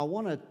I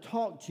want to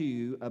talk to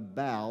you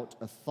about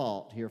a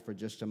thought here for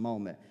just a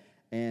moment.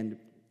 And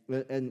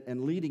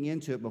leading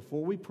into it,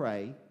 before we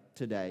pray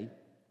today,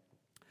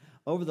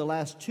 over the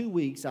last 2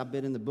 weeks, I've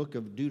been in the book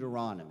of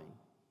Deuteronomy.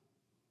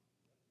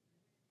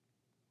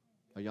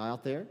 Are y'all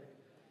out there?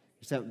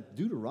 You said,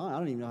 Deuteronomy, I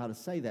don't even know how to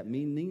say that.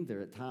 Me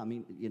neither at times. I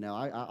mean,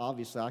 I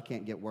obviously I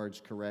can't get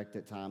words correct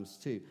at times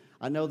too.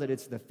 I know that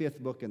it's the 5th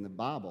book in the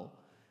Bible,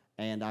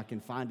 and I can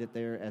find it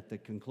there at the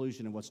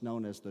conclusion of what's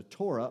known as the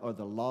Torah, or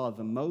the Law of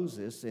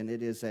Moses, and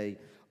it is a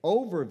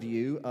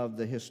overview of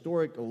the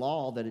historic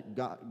law that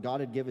God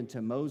had given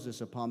to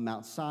Moses upon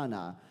Mount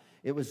Sinai.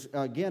 It was,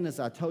 again, as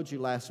I told you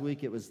last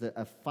week, it was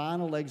a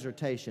final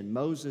exhortation.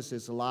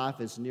 Moses' life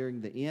is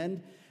nearing the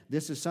end.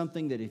 This is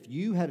something that if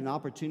you had an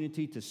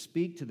opportunity to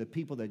speak to the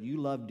people that you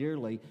love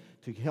dearly,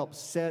 to help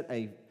set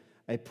a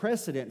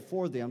precedent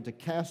for them, to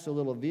cast a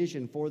little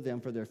vision for them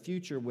for their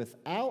future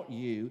without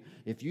you,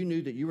 if you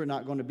knew that you were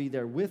not going to be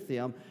there with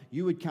them,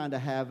 you would kind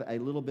of have a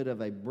little bit of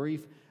a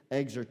brief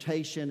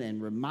exhortation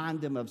and remind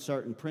them of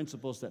certain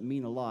principles that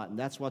mean a lot. And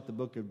that's what the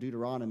book of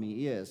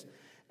Deuteronomy is.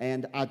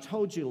 And I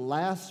told you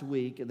last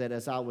week that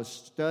as I was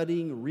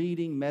studying,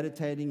 reading,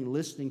 meditating,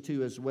 listening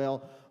to as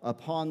well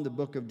upon the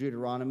book of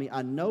Deuteronomy,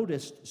 I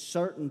noticed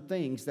certain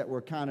things that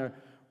were kind of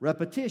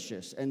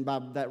repetitious. And by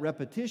that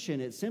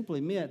repetition, it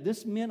simply meant,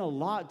 this meant a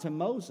lot to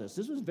Moses.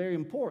 This was very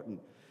important.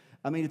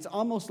 I mean, it's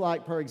almost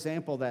like, for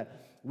example,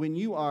 that when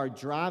you are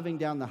driving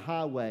down the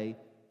highway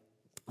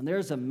and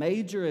there's a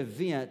major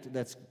event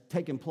that's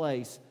taking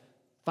place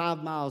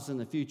 5 miles in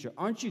the future,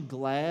 aren't you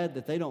glad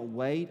that they don't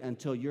wait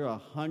until you're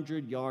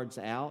 100 yards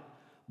out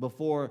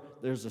before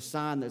there's a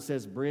sign that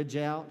says bridge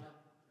out,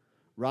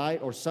 right?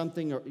 Or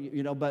something, or,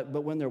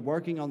 but when they're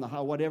working on the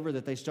highway, whatever,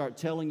 that they start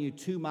telling you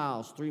 2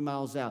 miles, 3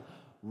 miles out,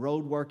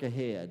 road work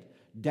ahead,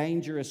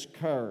 dangerous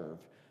curve,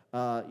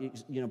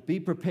 be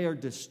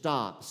prepared to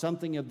stop,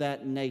 something of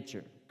that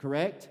nature,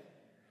 correct?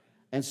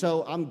 And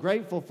so I'm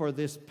grateful for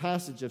this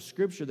passage of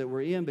Scripture that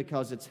we're in,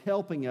 because it's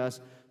helping us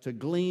to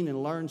glean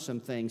and learn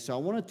some things. So I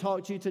want to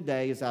talk to you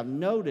today, as I've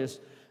noticed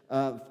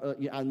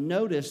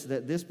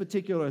that this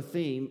particular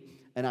theme,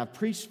 and I've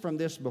preached from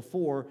this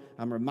before,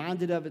 I'm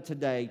reminded of it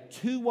today,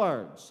 two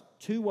words,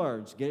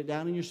 get it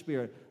down in your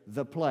spirit,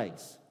 the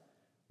place.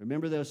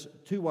 Remember those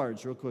 2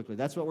 words real quickly.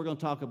 That's what we're going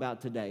to talk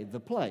about today, the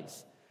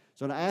place.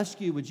 So I ask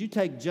you, would you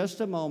take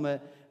just a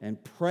moment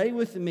and pray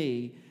with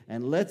me,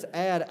 and let's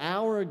add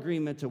our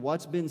agreement to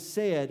what's been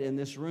said in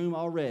this room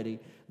already,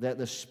 that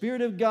the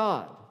Spirit of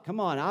God, come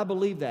on, I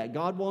believe that.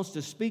 God wants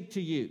to speak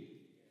to you.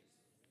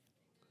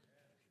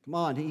 Come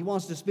on, He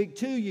wants to speak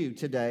to you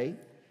today,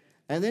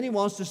 and then He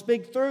wants to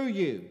speak through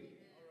you,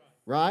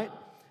 right?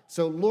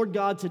 So, Lord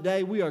God,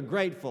 today we are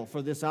grateful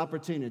for this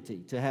opportunity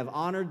to have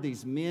honored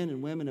these men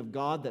and women of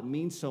God that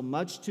mean so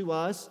much to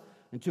us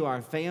and to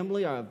our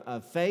family,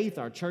 our faith,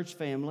 our church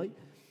family.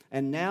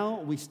 And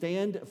now we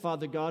stand,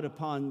 Father God,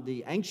 upon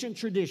the ancient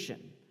tradition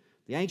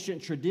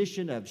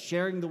of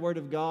sharing the Word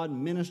of God,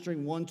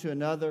 ministering one to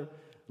another,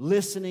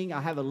 listening.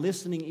 I have a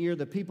listening ear.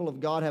 The people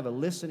of God have a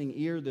listening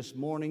ear this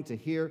morning to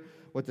hear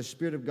what the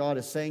Spirit of God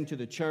is saying to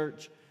the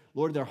church.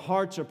 Lord, their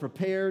hearts are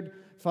prepared,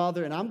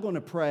 Father, and I'm going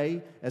to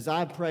pray, as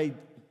I've prayed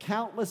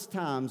countless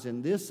times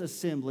in this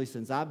assembly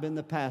since I've been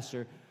the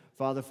pastor,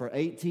 Father, for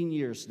 18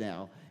 years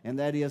now, and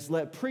that is,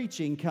 let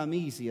preaching come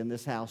easy in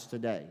this house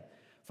today.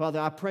 Father,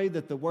 I pray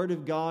that the Word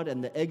of God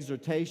and the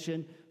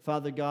exhortation,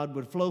 Father God,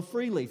 would flow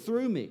freely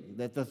through me,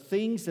 that the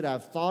things that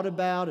I've thought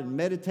about and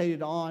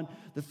meditated on,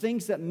 the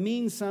things that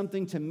mean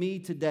something to me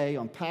today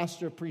on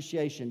Pastor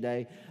Appreciation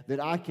Day, that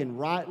I can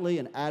rightly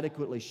and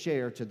adequately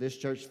share to this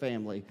church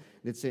family.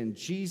 It's in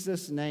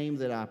Jesus' name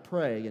that I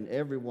pray, and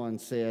everyone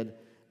said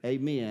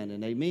amen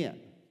and amen.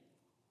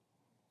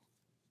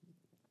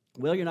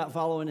 Well, you're not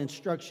following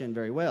instruction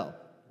very well.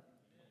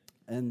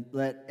 And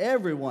let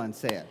everyone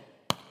say it.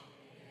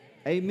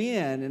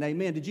 Amen and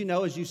amen. Did you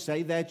know as you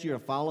say that you're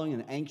following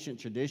an ancient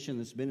tradition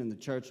that's been in the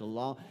church a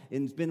long,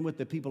 and it's been with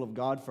the people of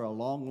God for a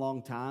long,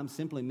 long time?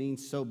 Simply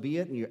means so be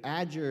it. And you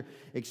add your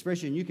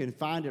expression, you can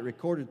find it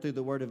recorded through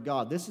the Word of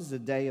God. This is a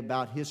day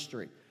about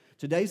history.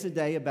 Today's a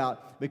day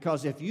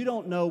because if you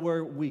don't know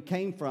where we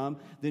came from,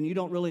 then you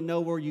don't really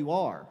know where you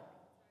are.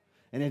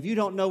 And if you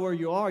don't know where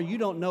you are, you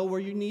don't know where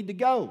you need to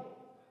go.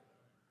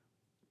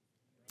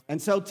 And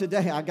so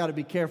today, I got to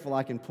be careful.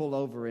 I can pull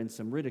over in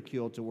some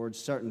ridicule towards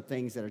certain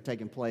things that are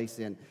taking place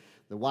in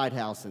the White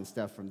House and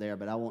stuff from there,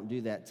 but I won't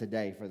do that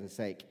today for the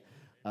sake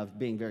of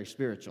being very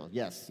spiritual.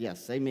 Yes,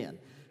 amen.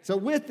 So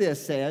with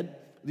this said,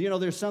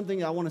 there's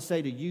something I want to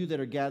say to you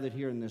that are gathered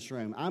here in this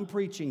room. I'm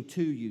preaching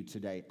to you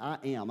today. I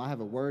have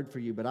a word for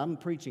you, but I'm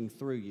preaching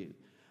through you.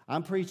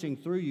 I'm preaching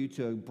through you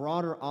to a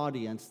broader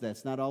audience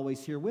that's not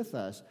always here with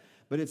us,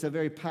 but it's a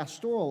very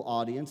pastoral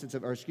audience. It's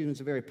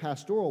a very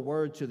pastoral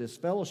word to this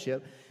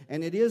fellowship,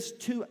 and it is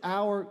to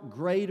our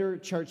greater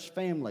church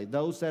family,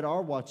 those that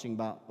are watching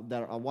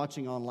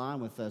online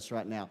with us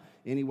right now,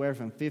 anywhere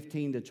from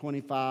 15 to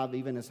 25,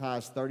 even as high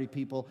as 30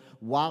 people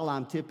while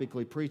I'm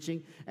typically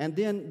preaching. And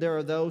then there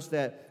are those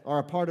that are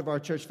a part of our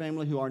church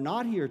family who are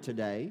not here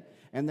today,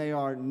 and they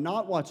are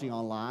not watching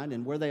online,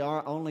 and where they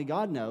are, only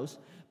God knows,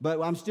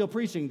 but I'm still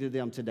preaching to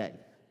them today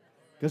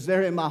because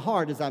they're in my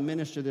heart as I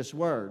minister this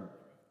word.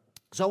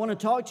 So I want to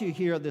talk to you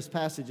here of this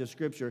passage of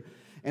Scripture.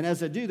 And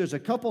as I do, there's a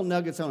couple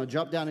nuggets I want to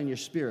drop down in your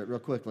spirit real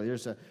quickly.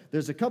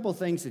 There's a couple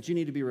things that you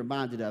need to be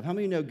reminded of. How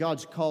many of you know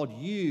God's called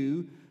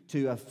you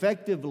to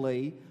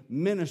effectively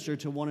minister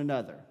to one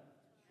another,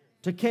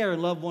 to care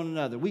and love one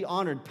another? We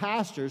honored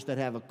pastors that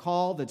have a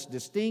call that's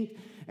distinct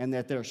and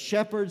that they're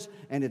shepherds,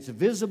 and it's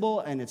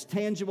visible and it's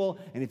tangible.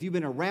 And if you've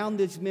been around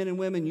these men and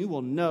women, you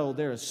will know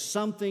there is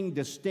something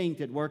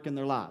distinct at work in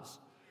their lives.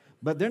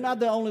 But they're not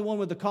the only one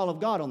with the call of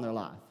God on their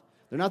life.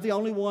 They're not the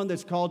only one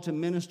that's called to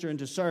minister and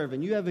to serve.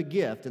 And you have a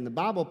gift, and the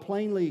Bible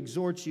plainly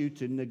exhorts you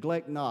to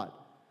neglect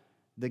not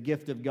the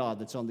gift of God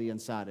that's on the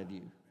inside of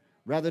you.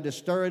 Rather to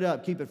stir it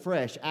up, keep it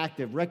fresh,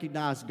 active,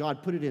 recognize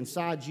God put it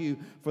inside you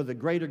for the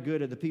greater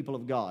good of the people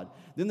of God.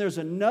 Then there's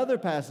another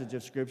passage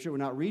of Scripture, we're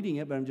not reading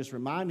it, but I'm just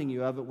reminding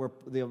you of it, where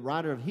the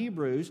writer of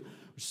Hebrews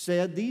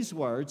said these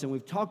words, and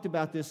we've talked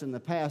about this in the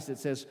past. It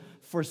says,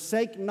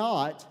 forsake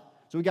not,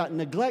 so we got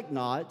neglect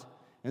not,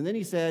 and then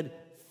he said,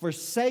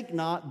 forsake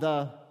not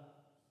the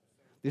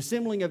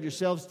assembling of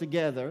yourselves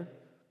together,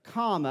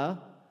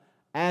 comma,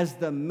 as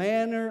the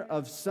manner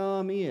of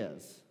some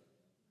is.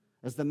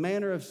 As the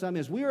manner of some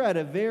is. We are at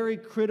a very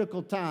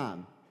critical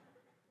time,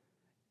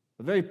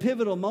 a very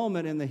pivotal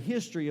moment in the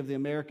history of the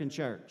American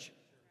church.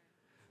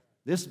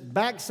 This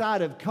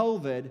backside of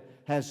COVID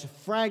has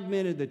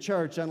fragmented the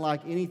church unlike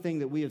anything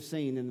that we have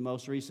seen in the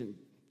most recent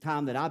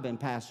time that I've been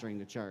pastoring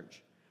the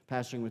church,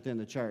 pastoring within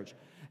the church.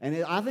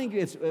 And I think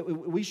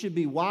we should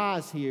be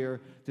wise here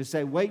to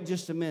say, wait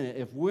just a minute.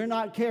 If we're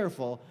not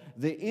careful,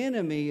 the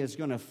enemy is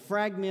going to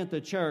fragment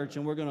the church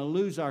and we're going to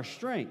lose our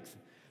strength,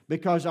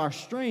 because our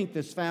strength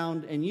is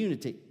found in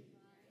unity.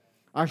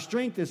 Our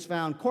strength is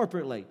found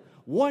corporately.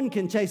 One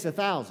can chase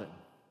 1,000.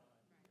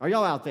 Are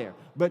y'all out there?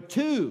 But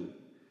two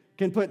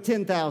can put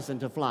 10,000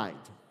 to flight.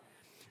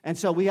 And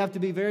so we have to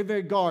be very,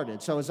 very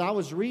guarded. So as I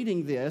was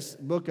reading this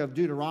book of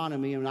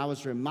Deuteronomy, and I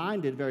was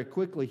reminded very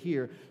quickly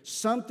here,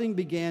 something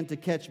began to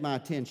catch my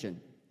attention.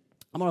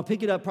 I'm going to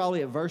pick it up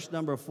probably at verse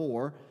number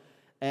 4.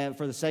 And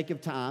for the sake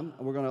of time,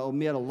 we're going to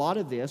omit a lot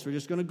of this. We're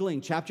just going to glean.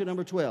 Chapter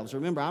number 12. So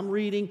remember, I'm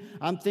reading.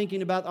 I'm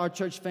thinking about our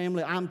church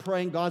family. I'm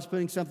praying. God's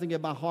putting something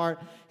in my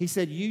heart. He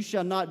said, you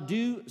shall not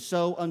do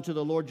so unto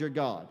the Lord your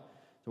God.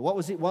 So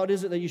what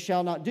is it that you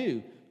shall not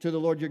do to the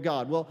Lord your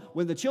God? Well,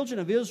 when the children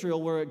of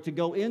Israel were to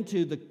go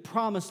into the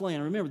promised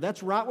land, remember,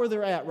 that's right where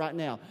they're at right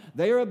now.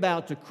 They are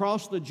about to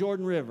cross the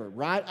Jordan River,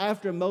 right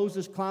after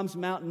Moses climbs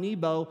Mount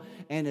Nebo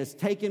and is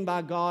taken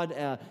by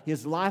God.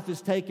 His life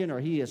is taken, or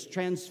he is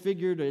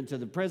transfigured into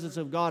the presence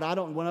of God. I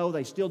don't know.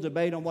 They still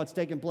debate on what's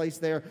taking place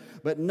there.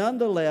 But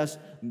nonetheless,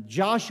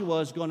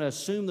 Joshua is going to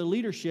assume the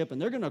leadership, and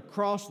they're going to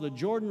cross the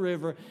Jordan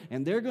River,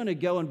 and they're going to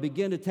go and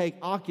begin to take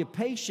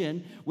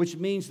occupation, which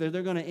means that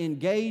they're going to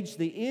engage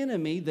the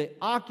enemy. The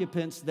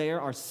occupants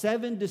there are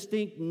 7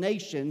 distinct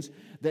nations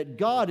that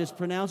God has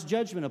pronounced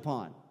judgment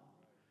upon.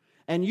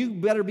 And you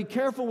better be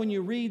careful when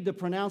you read the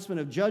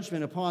pronouncement of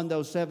judgment upon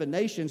those 7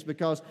 nations,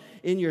 because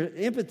in your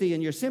empathy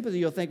and your sympathy,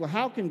 you'll think, well,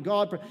 how can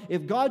God,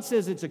 if God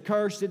says it's a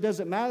curse, it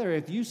doesn't matter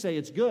if you say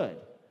it's good.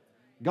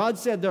 God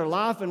said their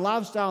life and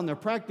lifestyle and their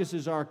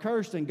practices are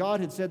accursed, and God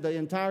had said the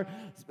entire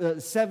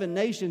 7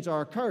 nations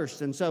are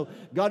accursed. And so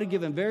God had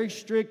given very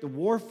strict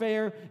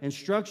warfare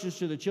instructions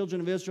to the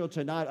children of Israel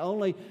to not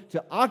only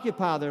to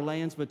occupy their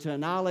lands, but to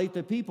annihilate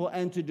the people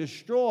and to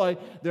destroy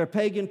their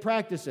pagan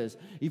practices.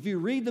 If you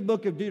read the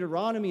book of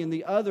Deuteronomy and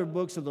the other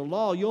books of the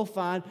law, you'll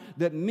find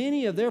that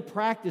many of their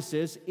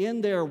practices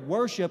in their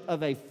worship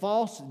of a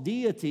false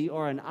deity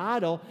or an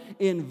idol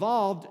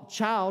involved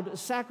child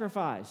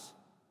sacrifice.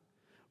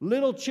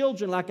 Little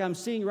children, like I'm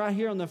seeing right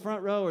here on the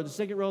front row or the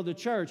second row of the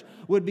church,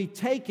 would be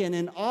taken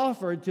and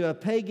offered to a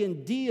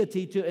pagan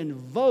deity to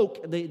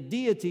invoke the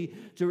deity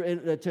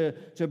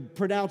to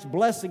pronounce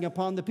blessing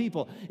upon the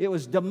people. It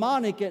was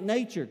demonic in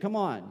nature. Come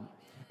on.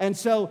 And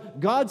so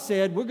God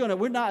said,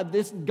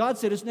 God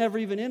said, it's never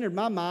even entered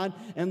my mind.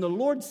 And the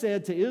Lord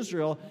said to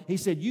Israel, He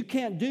said, you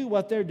can't do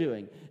what they're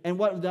doing. And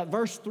what that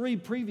verse 3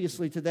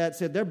 previously to that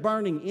said, they're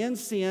burning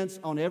incense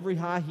on every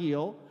high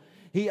hill.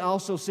 He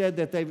also said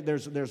that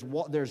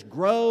there's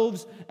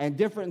groves and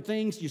different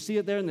things. You see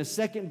it there in the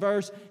second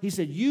verse. He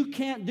said, you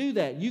can't do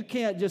that. You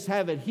can't just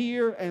have it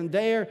here and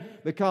there,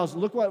 because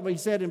look what he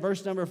said in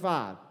verse number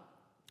 5.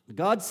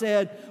 God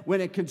said,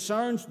 when it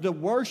concerns the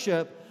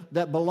worship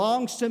that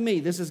belongs to me,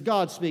 this is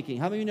God speaking.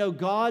 How many of you know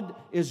God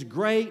is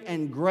great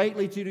and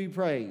greatly to be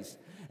praised?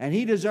 And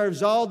He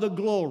deserves all the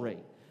glory.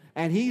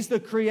 And He's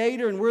the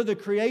creator and we're the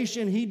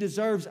creation. He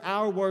deserves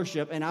our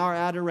worship and our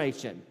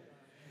adoration.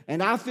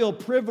 And I feel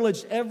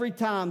privileged every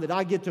time that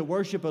I get to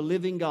worship a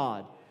living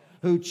God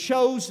who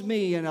chose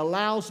me and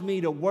allows me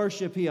to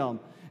worship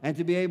Him and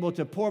to be able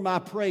to pour my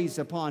praise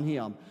upon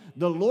Him.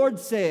 The Lord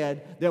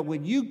said that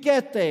when you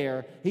get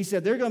there, He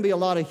said there are going to be a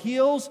lot of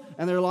hills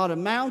and there are a lot of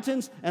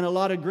mountains and a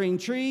lot of green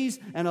trees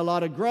and a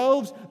lot of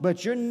groves,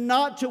 but you're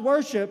not to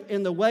worship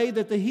in the way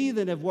that the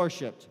heathen have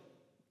worshiped.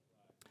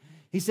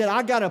 He said,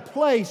 I got a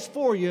place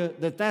for you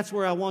that's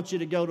where I want you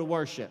to go to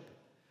worship.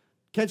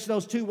 Catch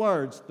those two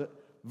words.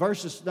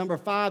 Verses number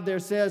 5 there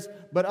says,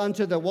 but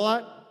unto the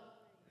what?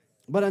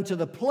 But unto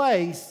the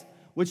place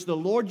which the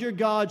Lord your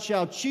God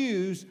shall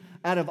choose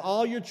out of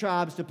all your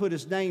tribes to put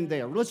his name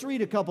there. Let's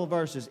read a couple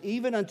verses.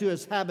 Even unto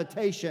his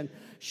habitation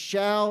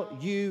shall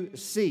you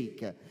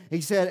seek.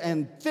 He said,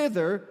 and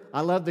thither,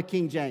 I love the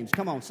King James.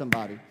 Come on,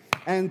 somebody.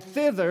 And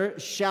thither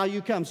shall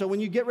you come. So when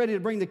you get ready to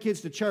bring the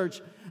kids to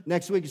church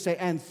next week, you say,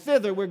 and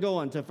thither we're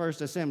going to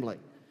First Assembly.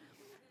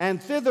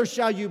 And thither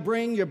shall you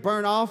bring your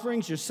burnt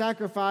offerings, your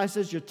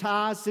sacrifices, your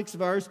tithes, 6th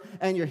verse,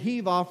 and your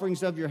heave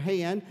offerings of your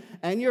hand,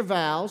 and your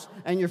vows,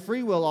 and your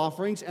freewill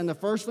offerings, and the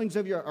firstlings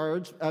of your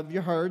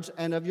herds,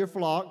 and of your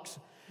flocks.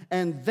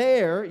 And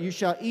there you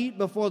shall eat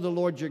before the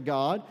Lord your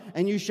God,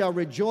 and you shall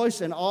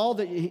rejoice in all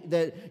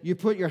that you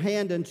put your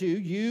hand unto,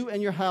 you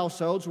and your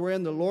households,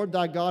 wherein the Lord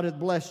thy God hath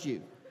blessed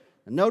you.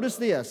 And notice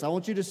this. I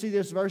want you to see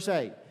this, verse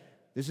 8.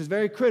 This is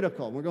very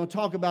critical. We're going to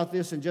talk about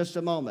this in just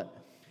a moment.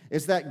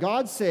 Is that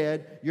God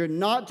said, you're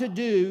not to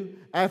do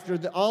after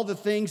all the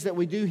things that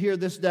we do here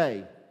this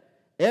day.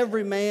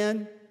 Every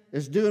man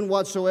is doing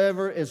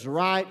whatsoever is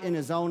right in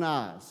his own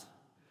eyes.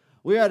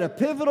 We're at a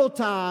pivotal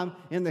time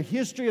in the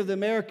history of the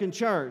American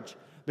church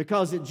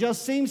because it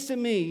just seems to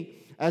me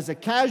as a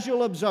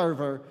casual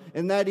observer,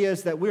 and that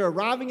is that we're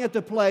arriving at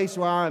the place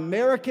where our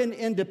American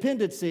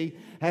independency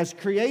has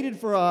created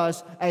for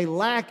us a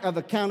lack of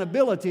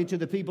accountability to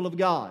the people of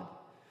God.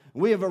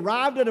 We have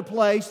arrived at a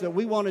place that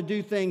we want to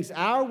do things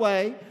our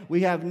way.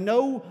 We have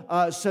no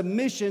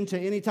submission to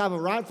any type of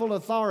rightful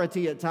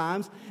authority at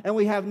times, and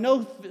we have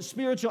no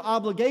spiritual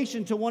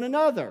obligation to one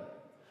another.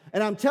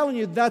 And I'm telling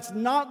you, that's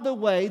not the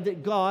way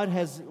that God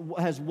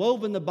has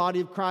woven the body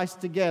of Christ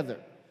together.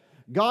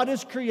 God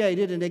has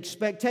created an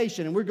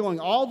expectation, and we're going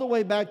all the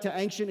way back to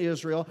ancient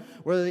Israel,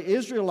 where the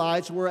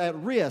Israelites were at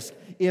risk.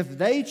 If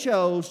they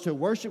chose to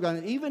worship God,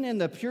 and even in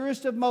the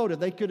purest of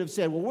motive, they could have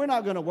said, well, we're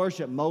not going to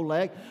worship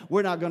Molech,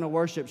 we're not going to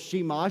worship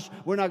Shemash,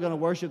 we're not going to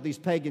worship these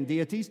pagan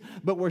deities,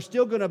 but we're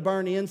still going to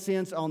burn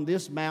incense on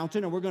this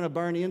mountain, and we're going to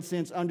burn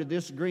incense under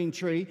this green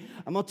tree.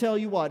 I'm going to tell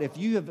you what, if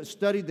you have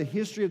studied the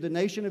history of the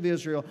nation of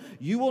Israel,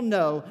 you will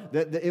know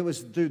that it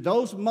was through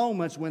those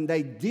moments when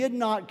they did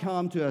not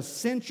come to a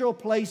central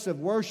place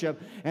of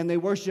worship, and they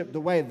worshiped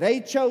the way they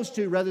chose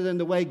to rather than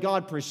the way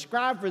God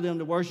prescribed for them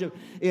to worship,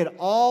 it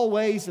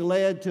always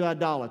led to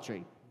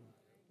idolatry.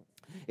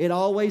 It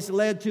always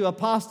led to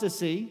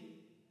apostasy,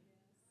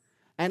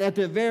 and at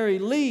the very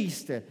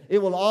least,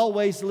 it will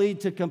always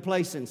lead to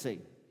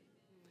complacency.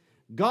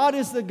 God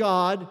is the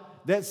God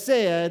that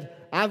said,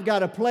 I've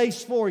got a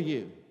place for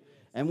you.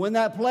 And when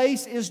that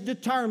place is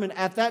determined,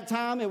 at that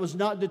time it was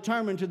not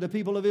determined to the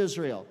people of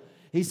Israel.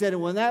 He said,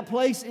 and when that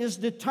place is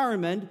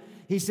determined,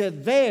 he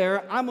said,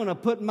 there I'm going to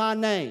put my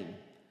name.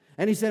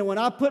 And he said, when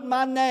I put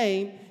my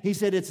name, he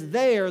said, it's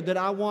there that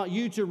I want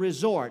you to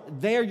resort.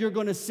 There you're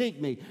going to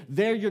seek me.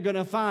 There you're going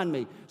to find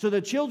me. So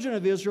the children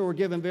of Israel were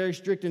given very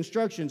strict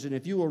instructions. And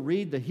if you will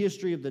read the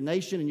history of the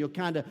nation and you'll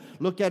kind of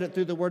look at it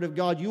through the Word of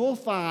God, you will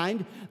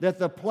find that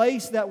the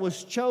place that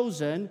was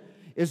chosen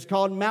is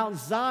called Mount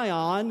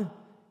Zion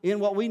in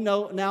what we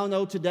now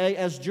know today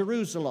as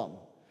Jerusalem.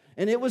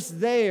 And it was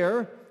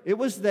there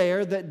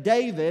that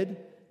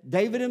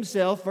David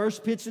himself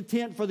first pitched a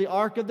tent for the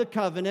Ark of the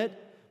Covenant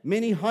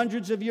many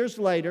hundreds of years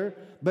later.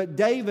 But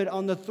David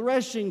on the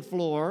threshing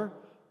floor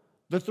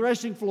of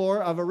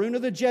Araunah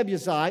the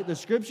Jebusite, the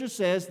Scripture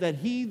says that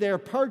he there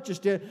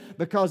purchased it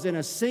because in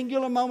a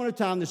singular moment of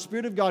time, the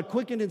Spirit of God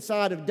quickened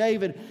inside of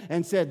David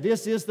and said,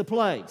 this is the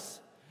place.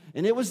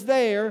 And it was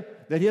there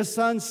that his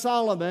son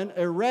Solomon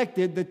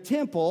erected the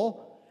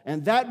temple,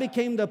 and that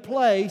became the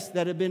place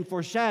that had been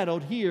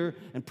foreshadowed here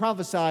and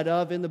prophesied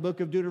of in the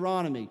book of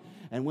Deuteronomy.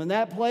 And when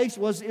that place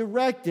was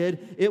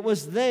erected, it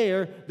was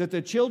there that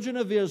the children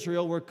of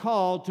Israel were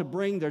called to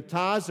bring their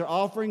tithes, their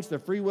offerings, their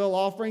free will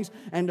offerings,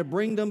 and to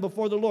bring them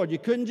before the Lord. You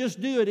couldn't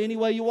just do it any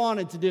way you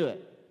wanted to do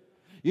it.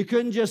 You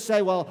couldn't just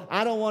say, well,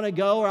 I don't want to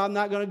go, or I'm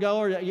not going to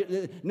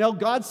go. No,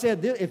 God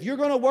said, if you're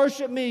going to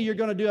worship me, you're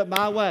going to do it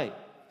my way.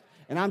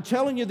 And I'm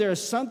telling you, there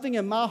is something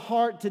in my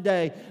heart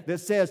today that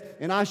says,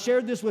 and I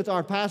shared this with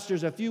our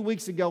pastors a few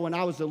weeks ago when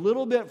I was a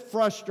little bit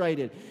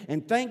frustrated.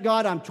 And thank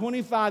God I'm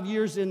 25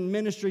 years in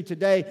ministry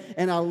today,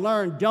 and I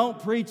learned, don't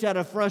preach out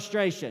of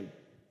frustration.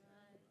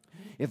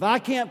 If I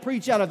can't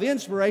preach out of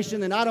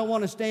inspiration, then I don't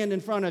want to stand in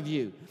front of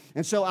you.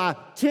 And so I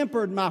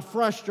tempered my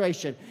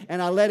frustration, and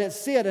I let it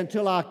sit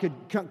until I could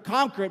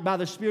conquer it by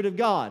the Spirit of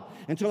God,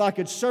 until I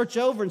could search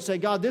over and say,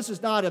 God, this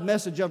is not a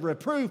message of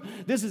reproof.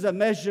 This is a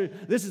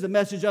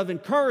message of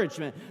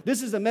encouragement.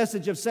 This is a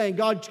message of saying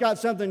God's got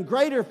something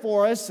greater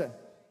for us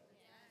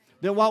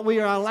than what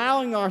we are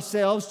allowing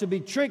ourselves to be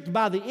tricked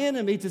by the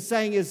enemy to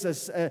saying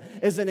is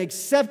an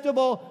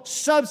acceptable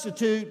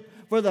substitute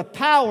for the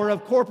power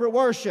of corporate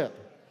worship.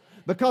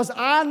 Because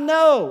I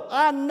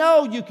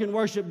know you can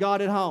worship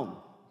God at home.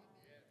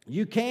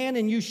 You can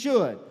and you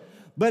should.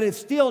 But it's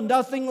still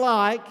nothing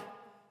like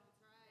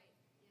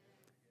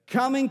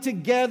coming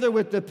together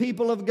with the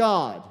people of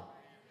God,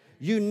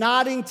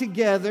 uniting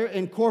together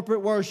in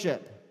corporate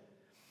worship.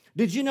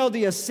 Did you know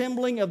the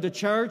assembling of the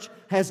church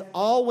has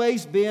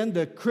always been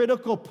the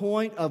critical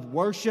point of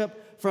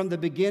worship from the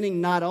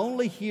beginning, not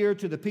only here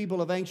to the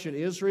people of ancient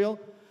Israel,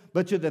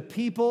 but to the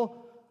people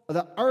of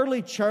the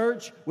early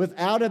church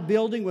without a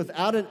building,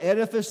 without an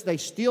edifice? They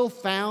still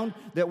found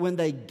that when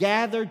they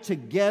gathered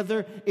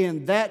together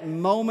in that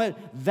moment,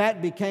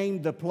 that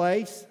became the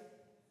place.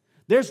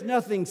 There's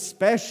nothing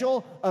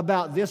special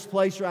about this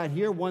place right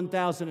here,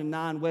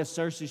 1009 West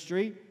Searcy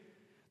Street.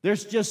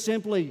 There's just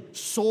simply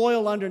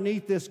soil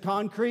underneath this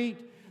concrete.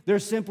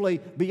 There's simply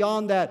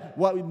beyond that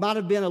what might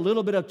have been a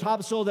little bit of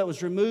topsoil that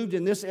was removed.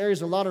 In this area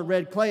is a lot of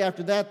red clay.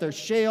 After that, there's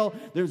shale.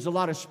 There's a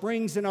lot of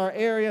springs in our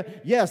area.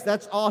 Yes,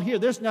 that's all here.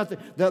 There's nothing.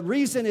 The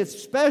reason it's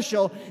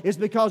special is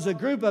because a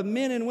group of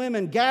men and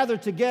women gather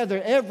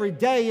together every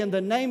day in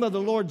the name of the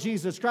Lord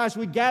Jesus Christ.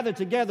 We gather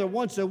together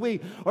once a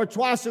week or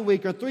twice a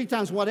week or 3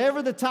 times,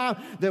 whatever the time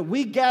that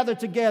we gather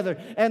together.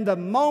 And the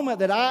moment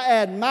that I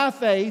add my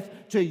faith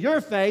to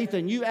your faith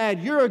and you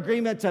add your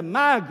agreement to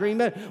my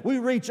agreement, we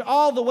reach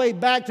all the way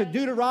back to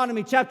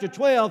Deuteronomy chapter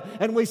 12,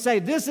 and we say,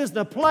 this is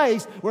the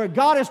place where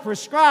God has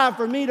prescribed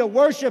for me to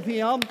worship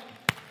Him,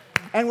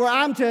 and where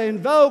I'm to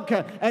invoke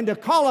and to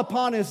call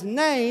upon His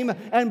name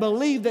and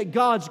believe that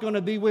God's going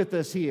to be with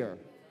us here.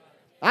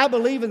 I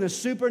believe in the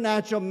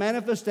supernatural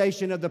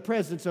manifestation of the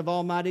presence of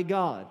Almighty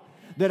God.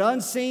 That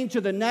unseen to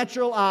the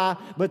natural eye,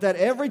 but that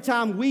every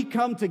time we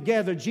come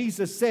together,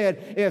 Jesus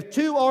said, if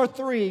 2 or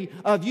 3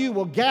 of you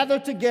will gather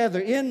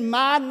together in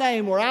my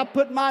name, where I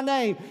put my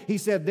name, He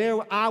said, there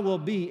I will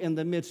be in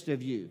the midst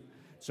of you.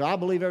 So I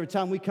believe every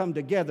time we come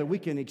together, we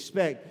can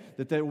expect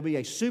that there will be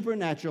a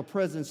supernatural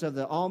presence of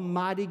the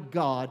Almighty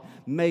God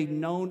made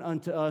known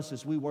unto us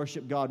as we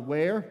worship God.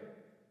 Where?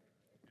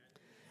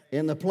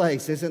 In the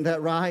place. Isn't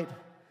that right?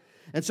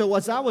 And so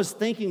as I was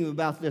thinking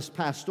about this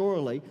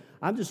pastorally,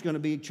 I'm just going to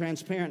be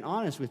transparent and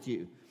honest with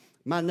you.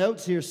 My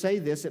notes here say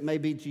this. It may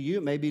be to you,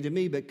 it may be to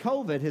me, but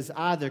COVID has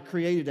either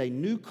created a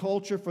new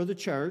culture for the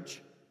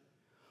church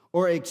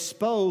or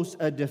exposed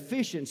a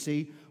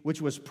deficiency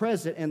which was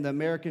present in the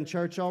American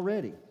church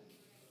already.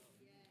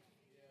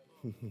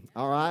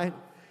 All right?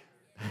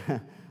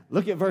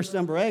 Look at verse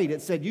number 8.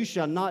 It said, you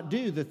shall not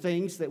do the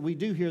things that we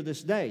do here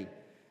this day.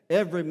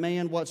 Every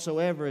man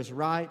whatsoever is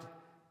right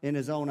in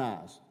his own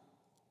eyes.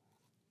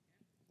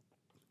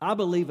 I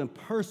believe in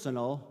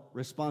personal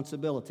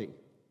responsibility,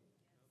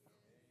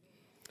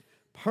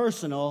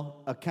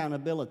 personal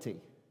accountability.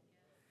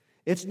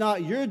 It's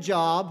not your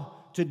job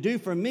to do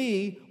for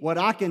me what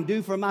I can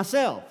do for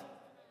myself,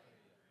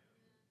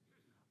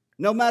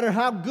 no matter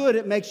how good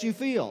it makes you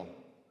feel.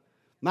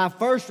 My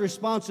first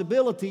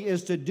responsibility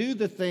is to do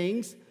the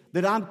things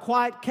that I'm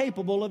quite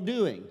capable of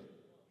doing.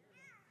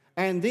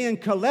 And then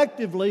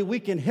collectively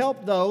we can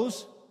help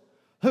those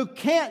who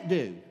can't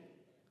do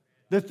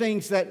the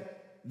things that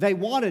they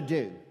want to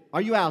do.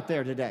 Are you out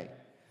there today?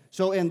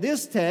 So in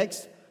this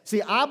text,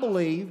 see, I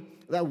believe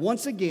that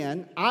once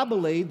again, I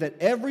believe that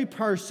every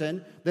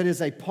person that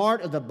is a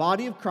part of the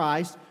body of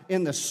Christ,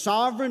 in the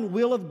sovereign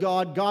will of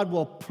God, God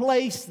will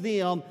place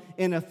them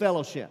in a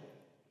fellowship.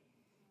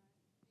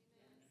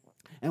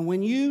 And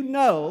when you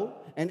know,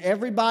 and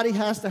everybody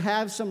has to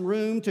have some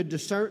room to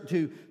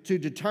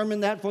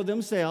determine that for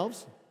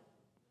themselves.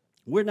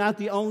 We're not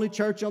the only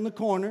church on the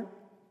corner.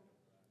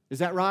 Is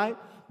that right?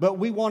 But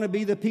we want to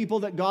be the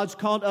people that God's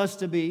called us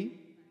to be.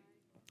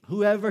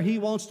 Whoever He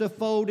wants to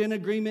fold in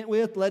agreement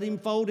with, let Him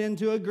fold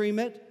into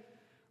agreement.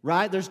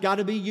 Right? There's got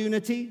to be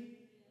unity.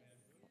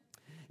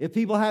 If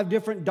people have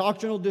different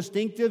doctrinal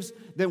distinctives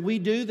than we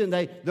do,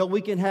 then we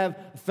can have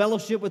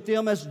fellowship with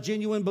them as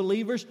genuine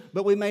believers,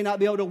 but we may not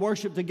be able to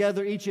worship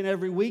together each and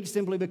every week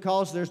simply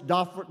because there's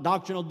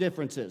doctrinal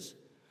differences.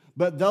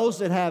 But those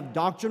that have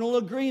doctrinal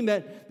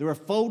agreement, that are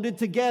folded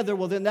together,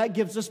 well, then that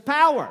gives us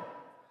power.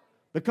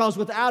 Because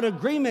without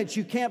agreement,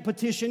 you can't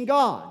petition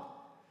God.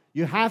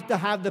 You have to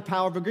have the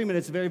power of agreement.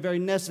 It's very, very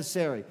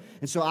necessary.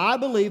 And so I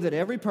believe that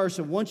every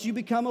person, once you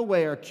become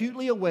aware,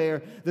 acutely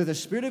aware that the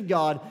Spirit of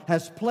God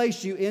has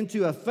placed you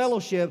into a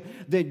fellowship,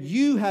 that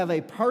you have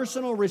a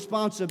personal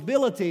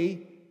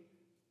responsibility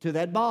to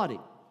that body.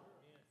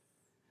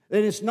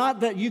 And it's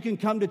not that you can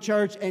come to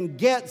church and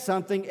get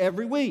something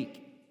every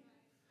week.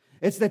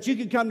 It's that you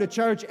can come to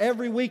church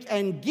every week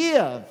and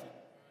give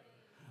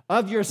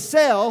of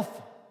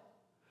yourself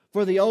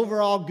for the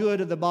overall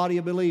good of the body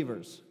of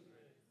believers.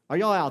 Are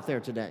y'all out there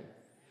today?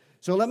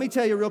 So let me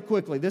tell you real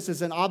quickly, this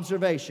is an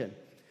observation.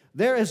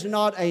 There is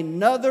not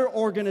another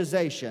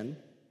organization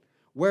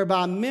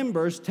whereby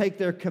members take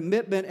their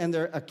commitment and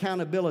their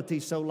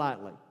accountability so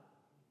lightly.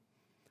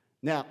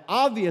 Now,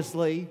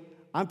 obviously,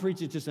 I'm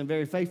preaching to some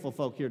very faithful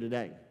folk here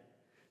today.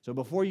 So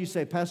before you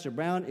say Pastor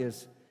Brown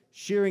is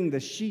shearing the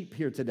sheep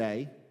here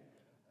today,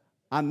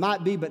 I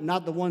might be, but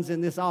not the ones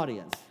in this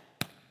audience.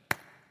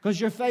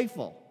 Because you're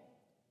faithful.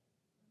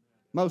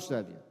 Most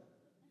of you.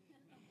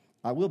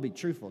 I will be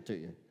truthful to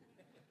you.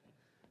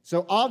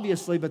 So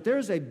obviously, but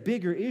there's a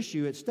bigger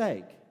issue at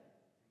stake.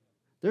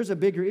 There's a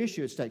bigger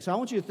issue at stake. So I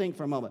want you to think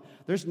for a moment.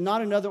 There's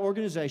not another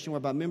organization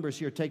whereby members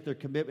here take their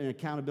commitment and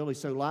accountability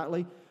so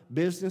lightly.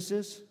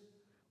 Businesses,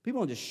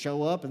 people don't just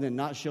show up and then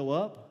not show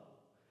up.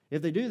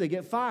 If they do, they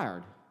get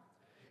fired.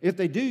 If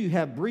they do, you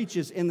have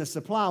breaches in the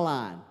supply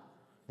line.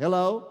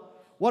 Hello?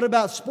 What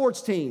about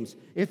sports teams?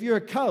 If you're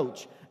a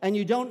coach and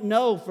you don't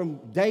know from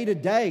day to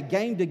day,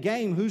 game to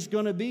game, who's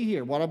going to be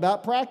here? What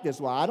about practice?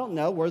 Well, I don't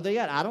know. Where are they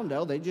at? I don't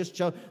know.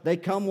 They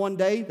come one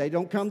day. They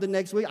don't come the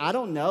next week. I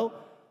don't know.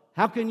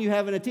 How can you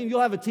have a team?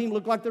 You'll have a team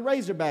look like the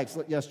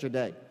Razorbacks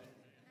yesterday.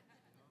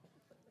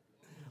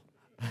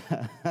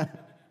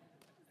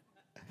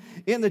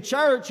 In the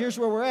church, here's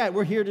where we're at.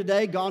 We're here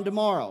today, gone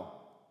tomorrow.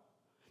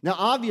 Now,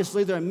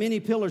 obviously, there are many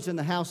pillars in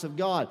the house of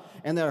God,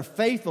 and they are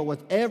faithful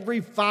with every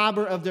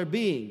fiber of their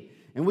being.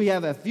 And we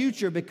have a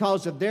future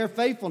because of their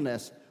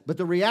faithfulness. But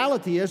the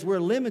reality is we're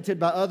limited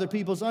by other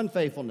people's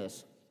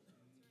unfaithfulness.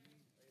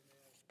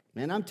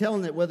 Man, I'm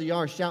telling it whether you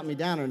are shouting me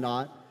down or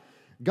not.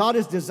 God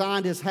has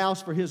designed His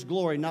house for His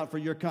glory, not for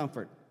your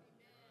comfort.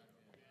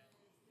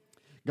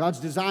 God's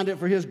designed it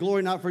for His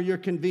glory, not for your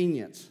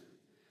convenience.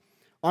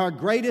 Our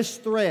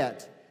greatest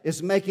threat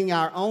is making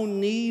our own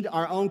need,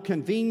 our own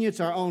convenience,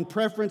 our own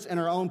preference, and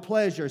our own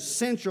pleasure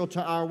central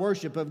to our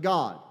worship of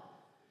God.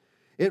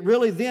 It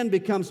really then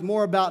becomes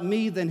more about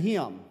me than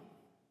Him.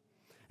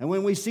 And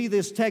when we see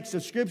this text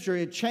of Scripture,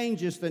 it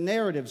changes the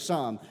narrative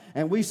some.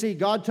 And we see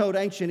God told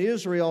ancient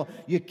Israel,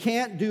 you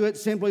can't do it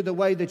simply the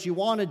way that you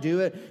want to do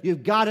it.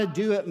 You've got to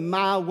do it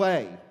my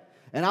way.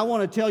 And I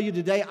want to tell you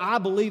today, I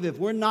believe if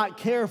we are not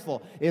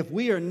careful,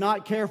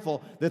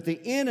 that the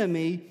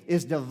enemy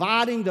is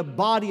dividing the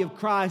body of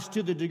Christ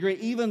to the degree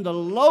even the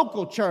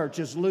local church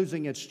is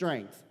losing its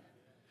strength.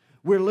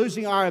 We're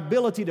losing our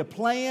ability to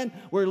plan.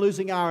 We're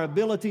losing our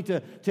ability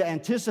to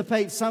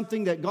anticipate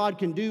something that God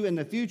can do in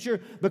the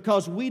future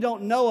because we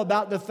don't know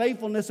about the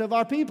faithfulness of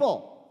our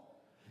people.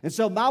 And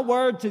so my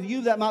word to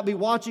you that might be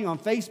watching on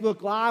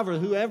Facebook Live or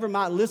whoever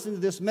might listen to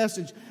this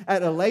message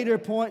at a later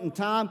point in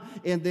time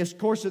in this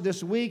course of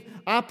this week,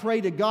 I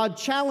pray to God,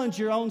 challenge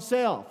your own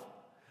self.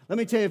 Let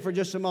me tell you for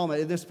just a moment,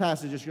 in this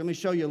passage, let me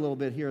show you a little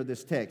bit here of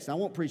this text. I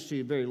won't preach to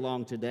you very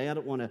long today. I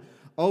don't want to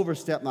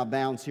overstep my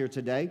bounds here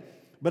today.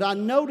 But I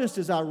noticed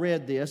as I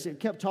read this, it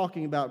kept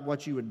talking about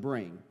what you would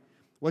bring.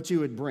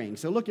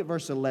 So look at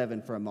verse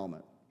 11 for a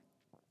moment.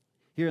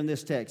 Here in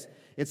this text,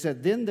 it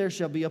said, then there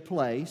shall be a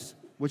place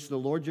which the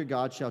Lord your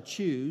God shall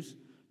choose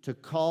to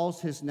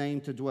cause His name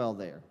to dwell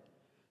there.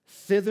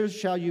 Thither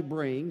shall you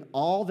bring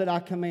all that I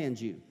command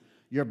you,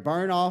 your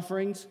burnt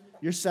offerings,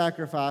 your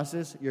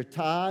sacrifices, your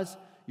tithes,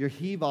 your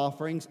heave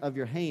offerings of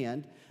your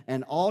hand,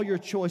 and all your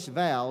choice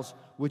vows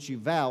which you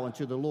vow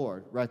unto the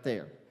Lord. Right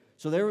there.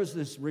 So there was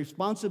this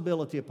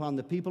responsibility upon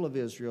the people of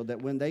Israel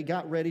that when they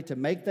got ready to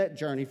make that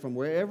journey from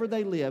wherever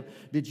they live,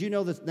 did you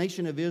know the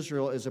nation of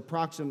Israel is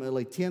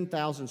approximately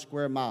 10,000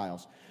 square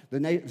miles?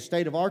 The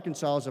state of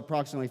Arkansas is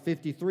approximately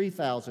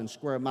 53,000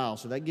 square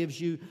miles. So that gives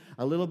you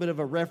a little bit of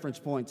a reference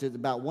point. It's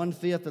about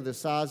 1/5 of the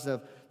size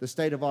of the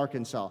state of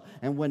Arkansas.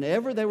 And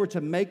whenever they were to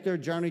make their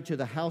journey to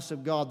the house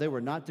of God, they were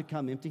not to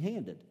come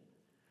empty-handed.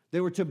 They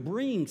were to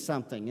bring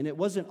something, and it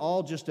wasn't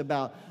all just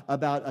about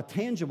a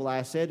tangible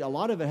asset. A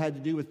lot of it had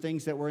to do with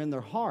things that were in their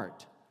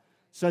heart,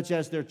 such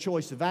as their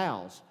choice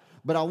vows.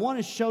 But I want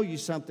to show you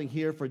something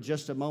here for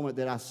just a moment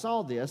that I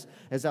saw this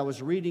as I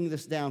was reading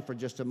this down for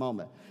just a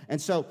moment.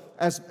 And so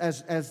as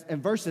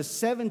in verses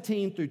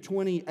 17 through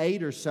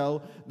 28 or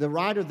so, the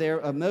writer there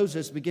of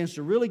Moses begins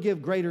to really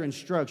give greater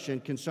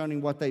instruction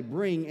concerning what they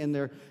bring in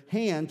their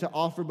hand to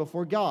offer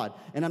before God.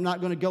 And I'm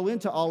not going to go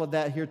into all of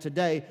that here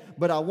today,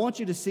 but I want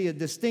you to see a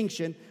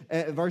distinction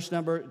at verse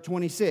number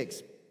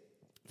 26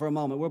 for a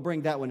moment. We'll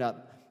bring that one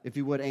up, if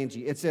you would,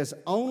 Angie. It says,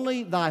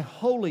 only thy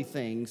holy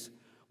things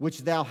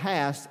which thou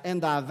hast,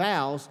 and thy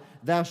vows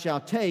thou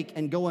shalt take,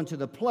 and go unto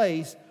the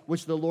place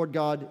which the Lord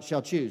God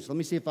shall choose. Let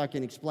me see if I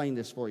can explain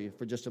this for you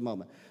for just a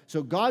moment.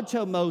 So God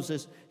told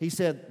Moses, He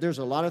said, there's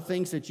a lot of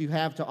things that you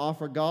have to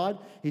offer God.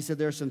 He said,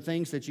 there's some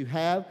things that you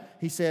have.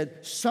 He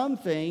said, some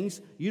things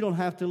you don't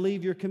have to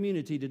leave your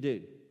community to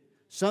do.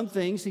 Some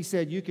things, He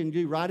said, you can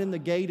do right in the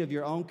gate of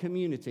your own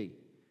community.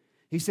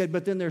 He said,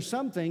 but then there's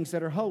some things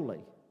that are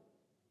holy.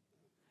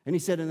 And He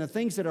said, and the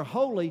things that are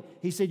holy,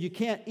 He said, you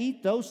can't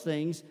eat those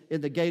things in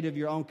the gate of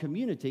your own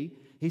community.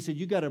 He said,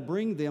 you got to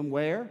bring them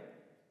where?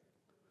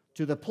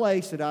 To the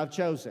place that I've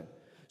chosen.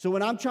 So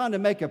when I'm trying to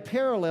make a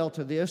parallel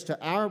to this, to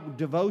our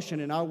devotion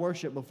and our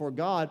worship before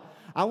God,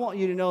 I want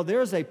you to know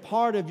there's a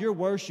part of your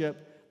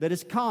worship that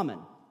is common.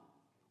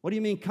 What do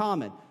you mean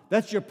common?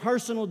 That's your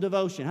personal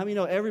devotion. How many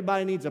know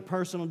everybody needs a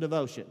personal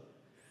devotion?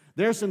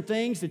 There are some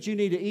things that you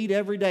need to eat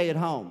every day at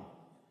home.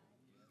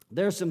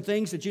 There are some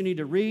things that you need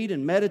to read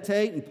and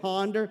meditate and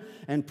ponder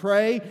and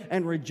pray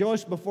and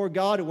rejoice before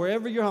God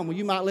wherever you're home. Well,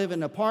 you might live in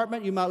an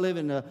apartment. You might live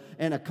in a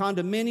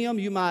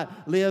condominium. You might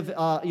live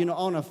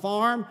on a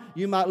farm.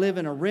 You might live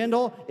in a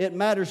rental. It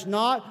matters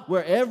not.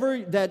 Wherever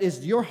that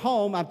is your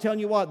home, I'm telling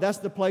you what, that's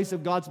the place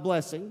of God's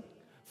blessing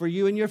for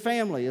you and your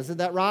family. Isn't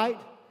that right?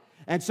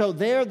 And so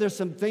there's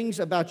some things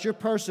about your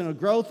personal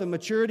growth and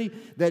maturity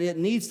that it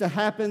needs to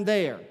happen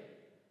there,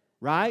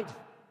 right?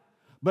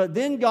 But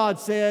then God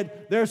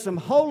said there's some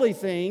holy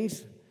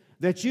things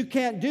that you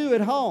can't do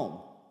at home.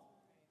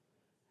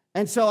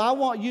 And so I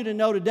want you to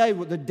know today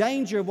what the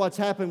danger of what's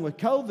happened with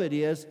COVID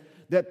is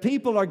that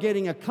people are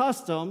getting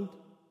accustomed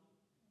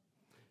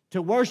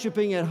to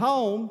worshiping at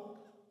home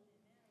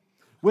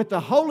with the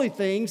holy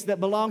things that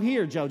belong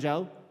here,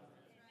 JoJo.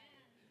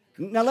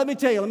 Now, let me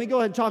tell you, let me go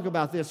ahead and talk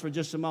about this for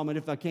just a moment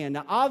if I can.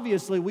 Now,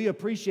 obviously, we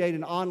appreciate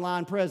an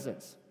online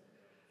presence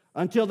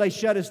until they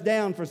shut us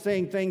down for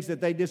saying things that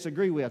they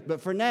disagree with.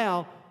 But for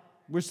now,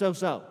 we're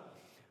so-so.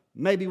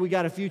 Maybe we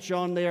got a future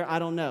on there. I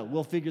don't know.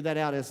 We'll figure that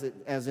out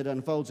as it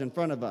unfolds in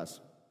front of us.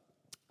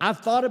 I've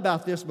thought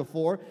about this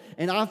before,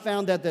 and I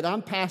found that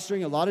I'm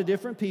pastoring a lot of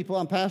different people.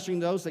 I'm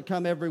pastoring those that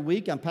come every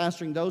week. I'm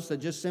pastoring those that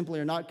just simply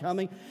are not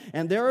coming.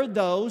 And there are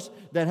those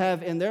that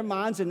have in their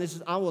minds,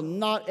 and I will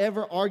not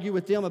ever argue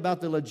with them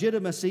about the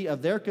legitimacy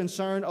of their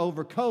concern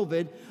over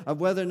COVID, of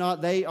whether or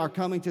not they are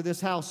coming to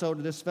this household,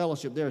 to this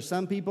fellowship. There are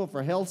some people,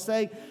 for health's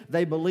sake,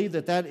 they believe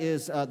that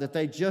is that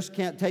they just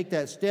can't take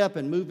that step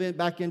and move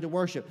back into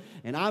worship.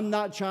 And I'm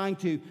not trying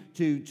to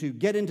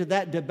get into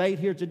that debate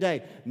here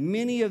today.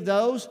 Many of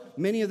those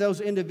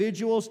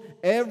individuals,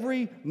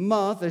 every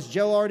month, as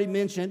Joe already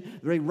mentioned,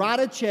 they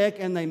write a check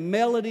and they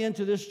mail it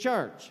into this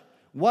church.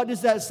 What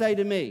does that say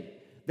to me?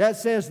 That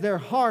says their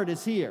heart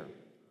is here.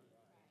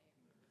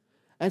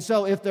 And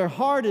so if their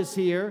heart is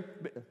here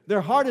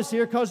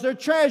because their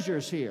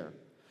treasure's here.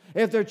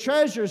 If their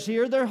treasure's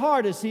here, their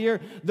heart is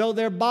here, though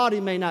their body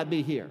may not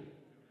be here.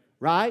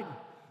 Right?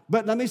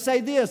 But let me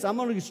say this. I'm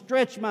going to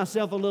stretch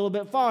myself a little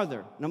bit farther.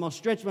 And I'm going to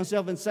stretch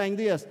myself in saying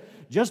this.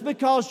 Just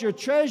because your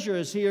treasure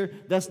is here,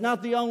 that's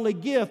not the only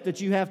gift that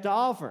you have to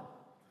offer.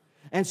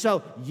 And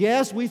so,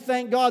 yes, we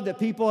thank God that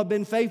people have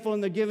been faithful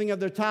in the giving of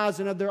their tithes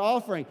and of their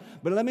offering.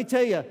 But let me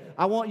tell you,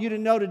 I want you to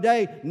know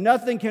today,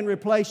 nothing can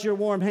replace your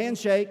warm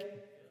handshake.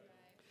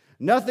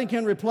 Nothing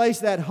can replace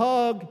that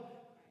hug.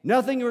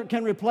 Nothing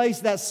can replace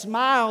that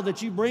smile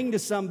that you bring to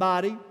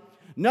somebody.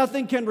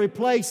 Nothing can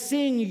replace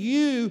seeing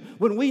you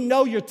when we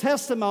know your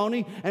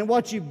testimony and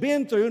what you've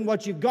been through and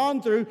what you've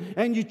gone through,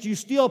 and you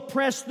still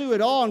press through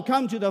it all and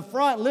come to the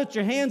front, lift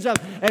your hands up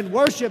and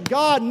worship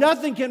God.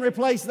 Nothing can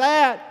replace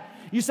that.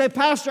 You say,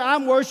 Pastor,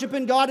 I'm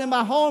worshiping God in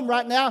my home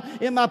right now,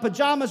 in my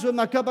pajamas with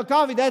my cup of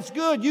coffee. That's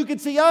good. You can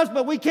see us,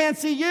 but we can't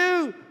see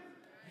you.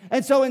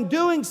 And so in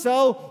doing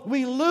so,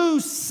 we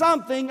lose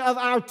something of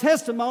our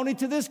testimony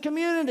to this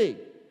community.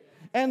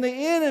 And the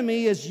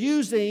enemy is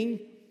using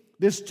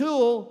this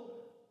tool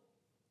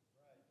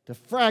to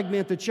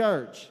fragment the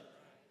church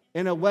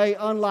in a way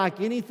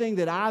unlike anything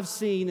that I've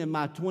seen in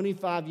my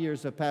 25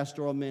 years of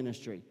pastoral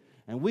ministry.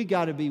 And we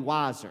got to be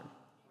wiser.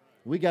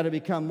 We got to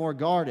become more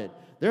guarded.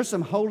 There's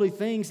some holy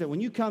things that when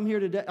you come here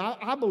today,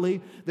 I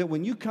believe that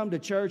when you come to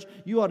church,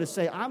 you ought to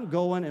say, I'm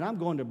going and I'm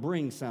going to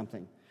bring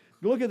something.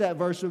 Look at that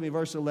verse with me,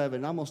 verse 11.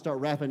 And I'm going to start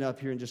wrapping up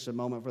here in just a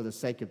moment for the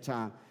sake of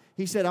time.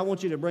 He said, I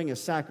want you to bring a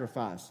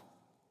sacrifice.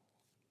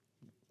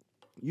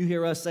 You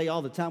hear us say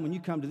all the time, when you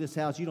come to this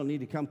house, you don't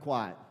need to come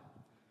quiet.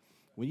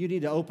 When you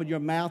need to open your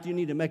mouth, you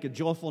need to make a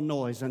joyful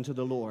noise unto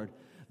the Lord.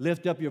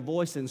 Lift up your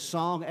voice in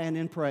song and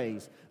in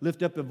praise.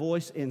 Lift up your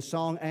voice in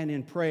song and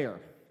in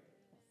prayer.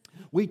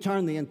 We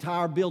turn the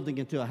entire building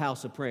into a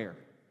house of prayer.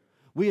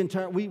 We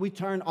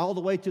turn all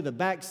the way to the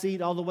back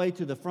seat, all the way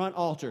to the front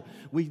altar.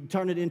 We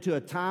turn it into a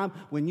time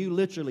when you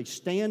literally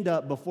stand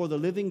up before the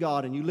living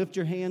God and you lift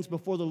your hands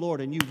before the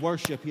Lord and you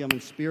worship Him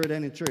in spirit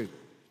and in truth.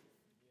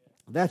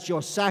 That's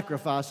your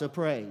sacrifice of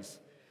praise.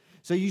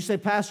 So you say,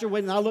 Pastor,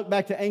 when I look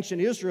back to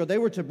ancient Israel, they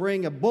were to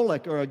bring a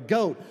bullock or a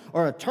goat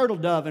or a turtle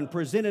dove and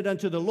present it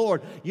unto the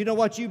Lord. You know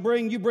what you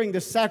bring? You bring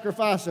the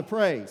sacrifice of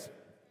praise.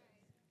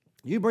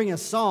 You bring a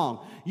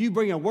song. You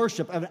bring a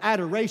worship, an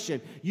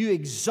adoration. You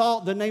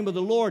exalt the name of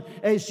the Lord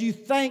as you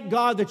thank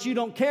God that you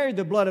don't carry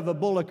the blood of a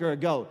bullock or a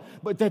goat,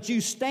 but that you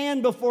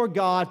stand before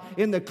God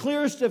in the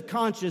clearest of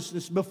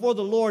consciousness before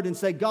the Lord and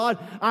say, God,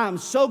 I am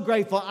so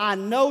grateful. I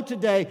know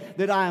today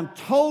that I am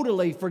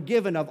totally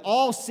forgiven of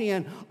all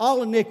sin,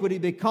 all iniquity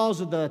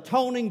because of the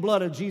atoning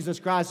blood of Jesus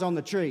Christ on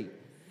the tree.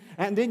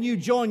 And then you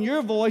join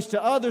your voice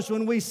to others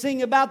when we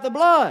sing about the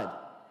blood.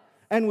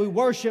 And we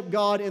worship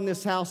God in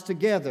this house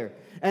together.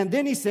 And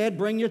then he said,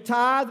 bring your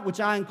tithe, which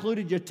I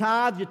included your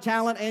tithe, your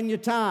talent, and your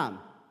time.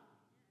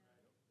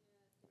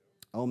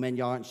 Oh, man,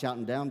 y'all aren't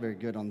shouting down very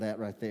good on that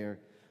right there.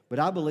 But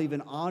I believe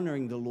in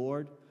honoring the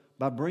Lord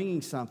by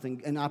bringing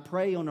something. And I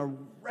pray on a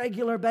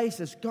regular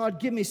basis, God,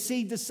 give me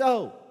seed to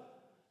sow.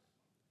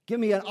 Give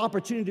me an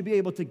opportunity to be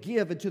able to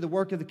give into the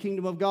work of the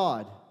kingdom of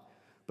God.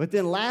 But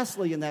then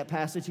lastly in that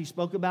passage, he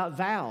spoke about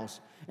vows.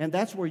 And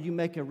that's where you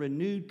make a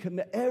renewed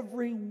commitment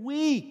every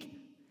week.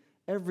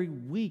 Every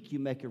week you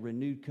make a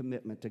renewed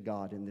commitment to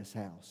God in this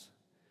house.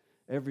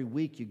 Every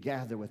week you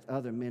gather with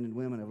other men and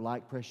women of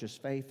like precious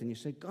faith and you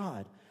say,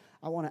 God,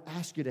 I want to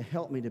ask you to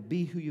help me to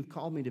be who you've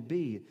called me to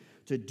be,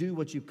 to do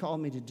what you've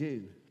called me to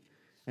do.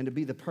 and to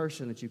be the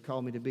person that you've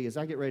called me to be. As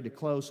I get ready to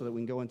close so that we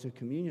can go into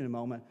communion in a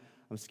moment,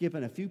 I'm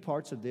skipping a few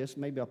parts of this.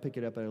 Maybe I'll pick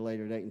it up at a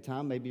later date and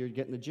time. Maybe you're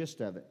getting the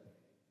gist of it.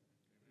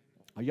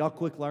 Are y'all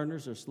quick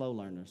learners or slow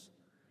learners?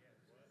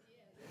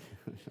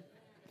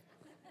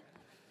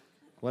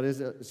 What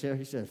is it?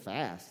 Sherry said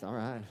fast. All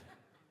right.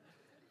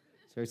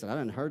 Sherry said, I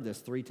done heard this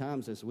 3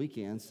 times this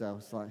weekend, so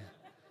it's like,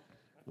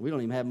 we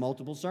don't even have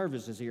multiple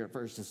services here at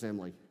First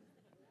Assembly.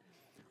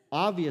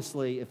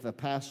 Obviously, if a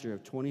pastor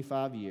of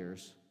 25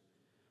 years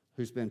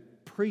who's been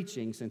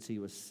preaching since he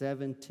was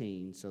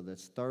 17, so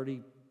that's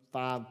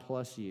 35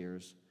 plus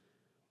years,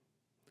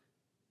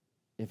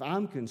 if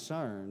I'm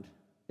concerned,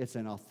 it's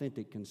an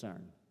authentic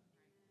concern.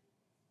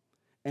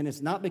 And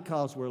it's not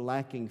because we're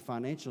lacking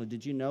financially.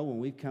 Did you know when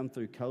we've come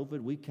through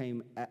COVID,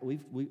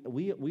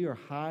 we are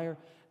higher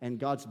in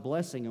God's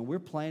blessing, and we're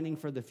planning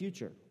for the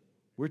future.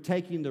 We're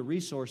taking the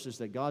resources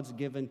that God's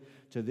given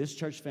to this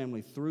church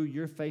family through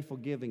your faithful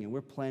giving, and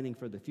we're planning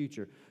for the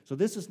future. So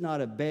this is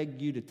not a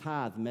beg you to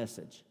tithe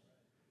message.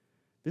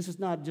 This is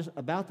not just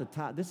about the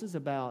tithe. This is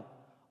about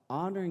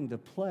honoring the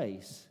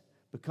place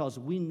because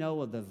we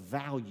know of the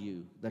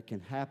value that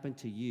can happen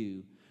to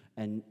you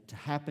and to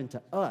happen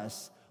to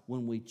us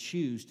when we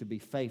choose to be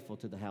faithful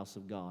to the house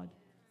of God.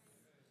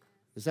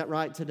 Is that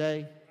right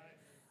today?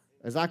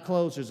 As I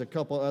close, there's a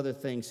couple other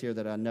things here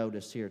that I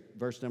noticed here.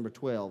 Verse number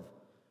 12,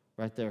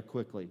 right there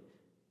quickly.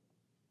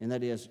 And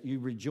that is, you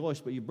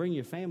rejoice, but you bring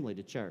your family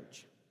to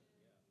church.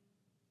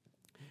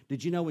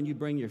 Did you know when you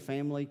bring your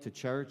family to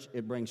church,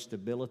 it brings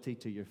stability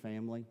to your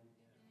family?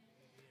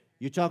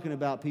 You're talking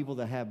about people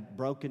that have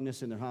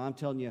brokenness in their home. I'm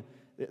telling you,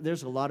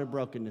 there's a lot of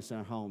brokenness in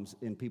our homes,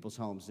 in people's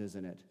homes,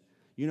 isn't it?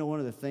 You know, one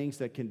of the things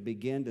that can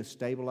begin to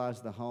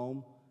stabilize the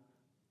home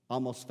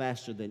almost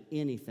faster than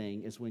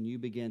anything is when you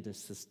begin to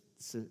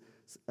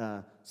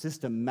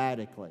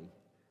systematically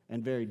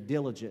and very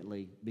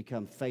diligently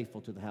become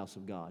faithful to the house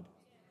of God.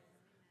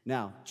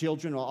 Now,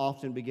 children will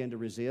often begin to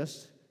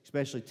resist,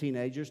 especially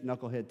teenagers,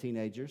 knucklehead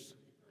teenagers,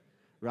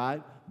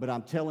 right? But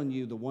I'm telling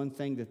you, the one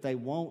thing that they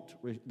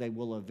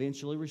will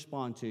eventually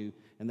respond to,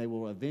 and they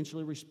will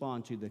eventually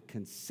respond to the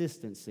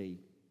consistency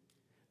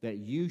that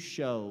you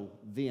show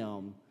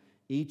them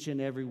each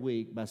and every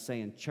week by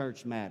saying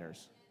church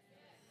matters.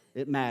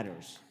 It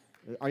matters.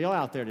 Are y'all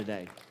out there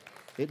today?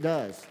 It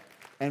does.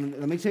 And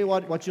let me tell you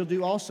what you'll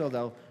do also,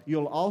 though.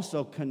 You'll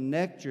also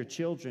connect your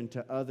children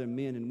to other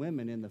men and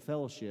women in the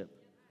fellowship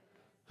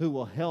who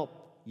will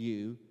help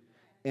you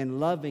in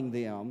loving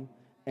them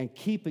and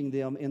keeping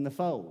them in the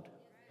fold.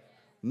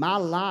 My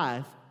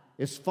life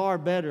is far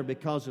better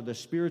because of the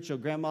spiritual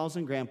grandmas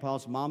and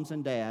grandpas, moms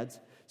and dads,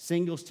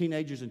 singles,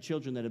 teenagers, and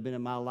children that have been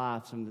in my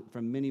life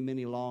from many,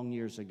 many long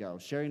years ago.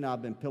 Sherry and I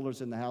have been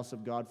pillars in the house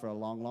of God for a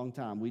long, long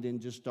time. We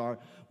didn't just start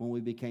when we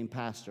became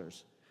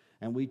pastors.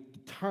 And we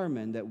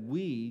determined that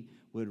we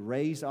would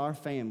raise our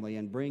family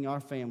and bring our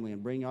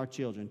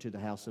children to the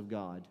house of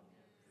God.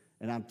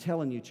 And I'm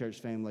telling you, church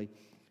family,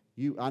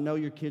 I know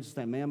your kids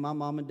think, man, my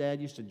mom and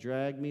dad used to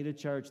drag me to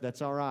church.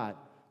 That's all right.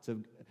 So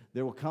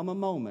there will come a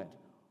moment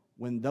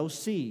when those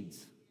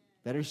seeds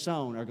that are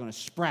sown are going to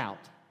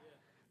sprout.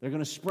 They're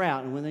going to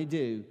sprout, and when they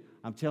do,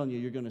 I'm telling you,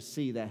 you're going to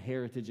see that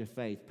heritage of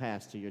faith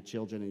pass to your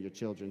children and your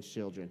children's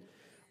children.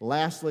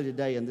 Lastly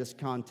today in this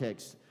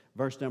context,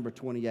 verse number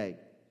 28.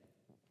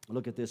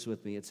 Look at this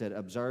with me. It said,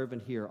 observe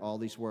and hear all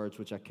these words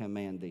which I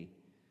command thee,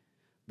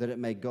 that it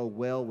may go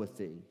well with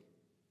thee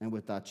and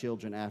with thy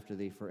children after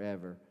thee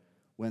forever,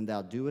 when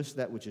thou doest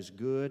that which is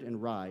good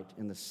and right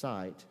in the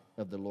sight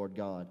of the Lord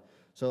God.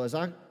 So as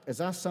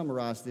I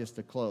summarize this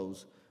to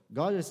close,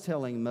 God is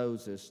telling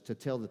Moses to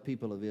tell the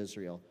people of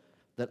Israel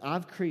that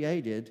I've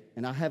created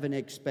and I have an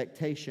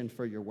expectation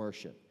for your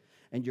worship.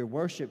 And your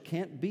worship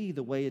can't be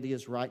the way it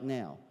is right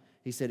now.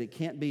 He said it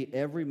can't be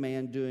every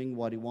man doing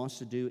what he wants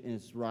to do and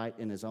is right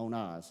in his own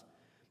eyes.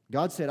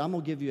 God said, I'm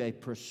going to give you a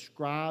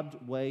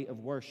prescribed way of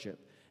worship.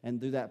 And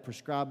through that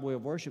prescribed way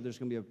of worship, there's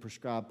going to be a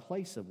prescribed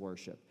place of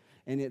worship.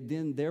 And it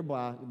then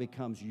thereby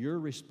becomes your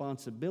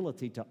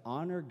responsibility to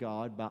honor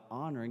God by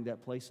honoring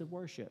that place of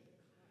worship.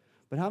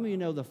 But how many of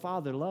you know the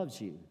Father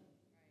loves you?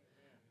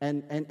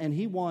 And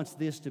He wants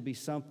this to be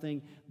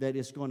something that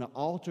is going to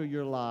alter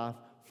your life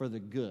for the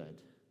good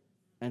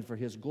and for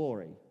His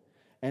glory.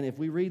 And if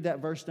we read that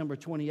verse number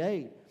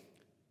 28,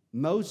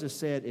 Moses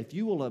said, if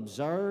you will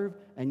observe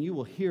and you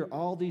will hear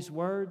all these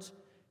words,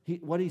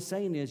 what he's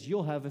saying is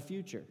you'll have a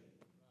future.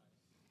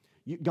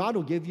 God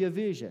will give you a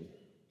vision.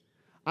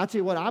 I tell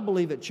you what, I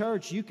believe at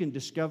church you can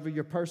discover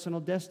your personal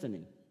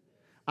destiny.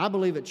 I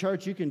believe at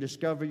church you can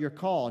discover your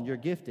call and your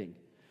gifting.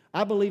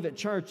 I believe at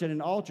church, at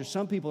an altar,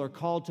 some people are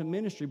called to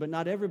ministry, but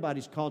not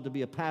everybody's called to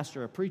be a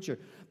pastor or a preacher.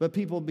 But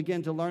people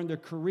begin to learn their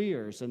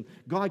careers, and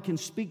God can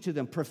speak to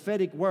them,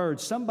 prophetic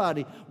words.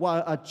 Somebody,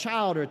 while a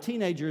child or a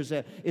teenager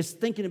is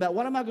thinking about,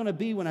 what am I going to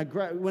be when I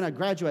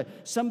graduate?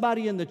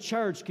 Somebody in the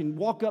church can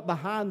walk up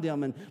behind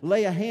them and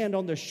lay a hand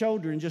on their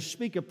shoulder and just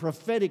speak a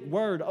prophetic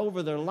word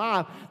over their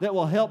life that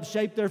will help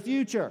shape their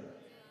future.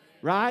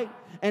 Right?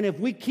 And if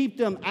we keep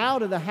them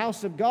out of the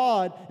house of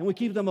God and we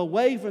keep them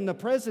away from the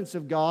presence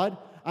of God,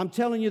 I'm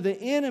telling you, the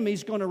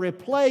enemy's going to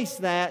replace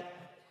that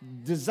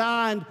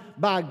designed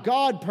by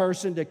God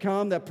person to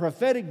come, that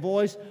prophetic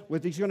voice,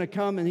 with he's going to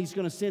come and he's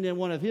going to send in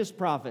one of his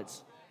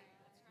prophets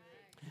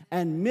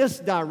and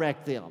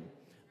misdirect them.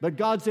 But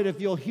God said,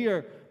 if you'll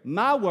hear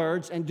my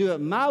words and do it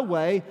my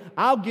way,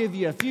 I'll give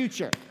you a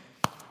future.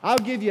 I'll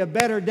give you a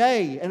better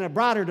day and a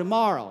brighter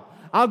tomorrow.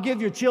 I'll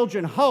give your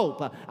children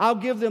hope. I'll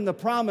give them the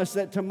promise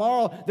that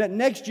tomorrow, that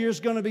next year's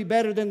going to be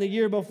better than the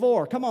year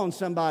before. Come on,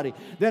 somebody.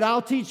 That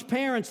I'll teach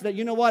parents that,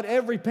 you know what,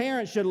 every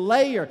parent should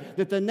layer,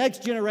 that the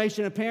next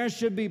generation of parents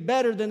should be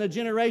better than the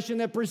generation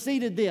that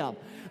preceded them.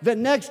 The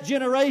next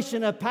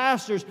generation of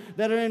pastors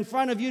that are in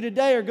front of you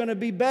today are going to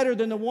be better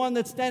than the one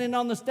that's standing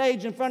on the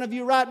stage in front of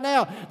you right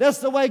now. That's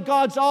the way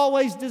God's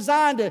always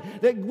designed it,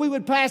 that we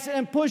would pass it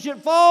and push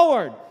it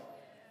forward.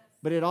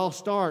 But it all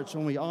starts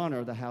when we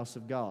honor the house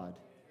of God.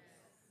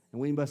 And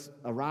we must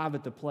arrive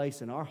at the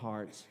place in our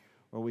hearts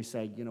where we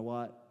say, you know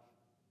what?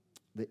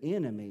 The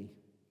enemy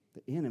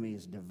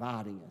is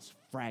dividing us,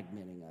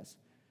 fragmenting us.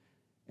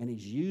 And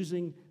he's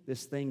using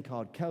this thing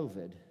called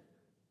COVID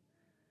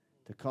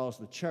to cause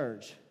the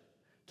church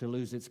to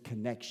lose its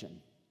connection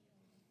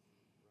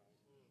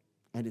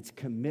and its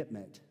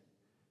commitment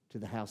to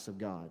the house of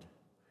God.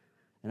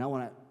 And I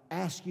want to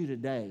ask you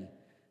today,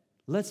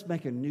 let's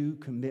make a new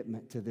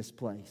commitment to this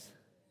place.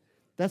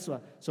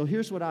 So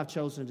here's what I've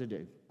chosen to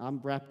do.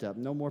 I'm wrapped up.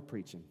 No more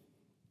preaching.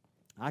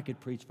 I could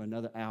preach for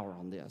another hour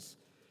on this.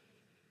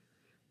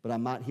 But I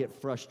might hit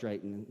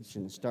frustrating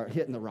and start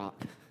hitting the rock.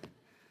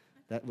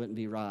 That wouldn't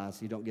be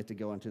wise. You don't get to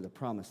go into the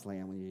promised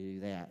land when you do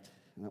that.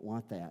 I don't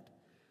want that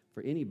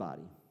for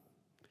anybody.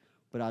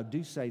 But I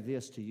do say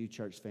this to you,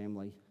 church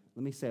family.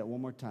 Let me say it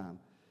one more time.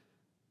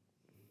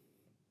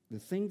 The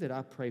thing that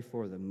I pray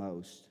for the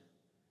most,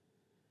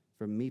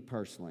 for me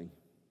personally,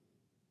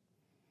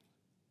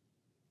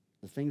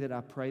 the thing that I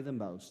pray the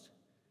most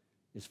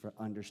is for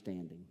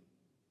understanding.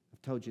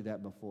 I've told you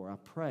that before. I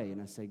pray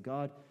and I say,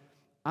 God,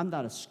 I'm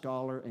not a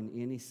scholar in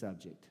any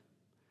subject.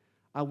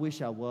 I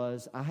wish I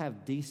was. I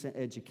have decent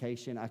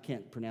education. I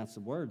can't pronounce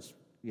the words,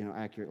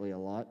 accurately a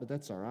lot, but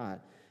that's all right.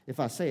 If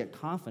I say it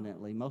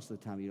confidently, most of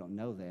the time you don't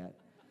know that.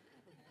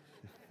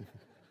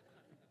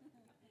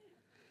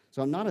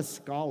 So I'm not a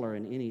scholar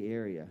in any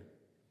area.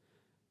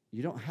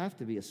 You don't have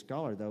to be a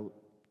scholar, though,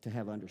 to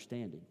have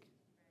understanding.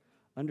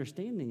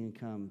 Understanding can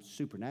come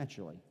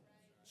supernaturally,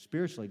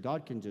 spiritually.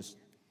 God can just,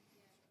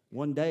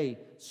 one day,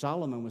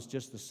 Solomon was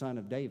just the son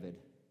of David,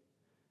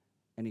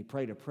 and he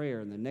prayed a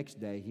prayer, and the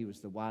next day, he was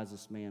the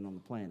wisest man on the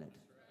planet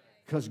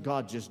because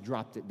God just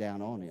dropped it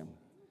down on him.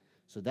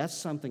 So that's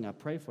something I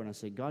pray for, and I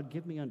say, God,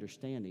 give me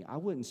understanding. I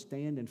wouldn't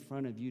stand in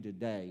front of you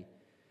today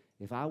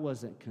if I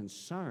wasn't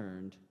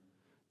concerned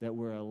that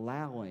we're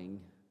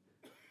allowing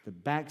the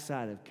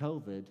backside of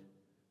COVID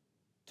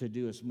to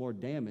do us more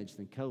damage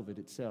than COVID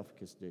itself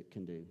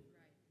can do.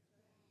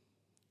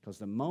 Because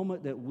the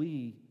moment that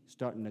we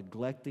start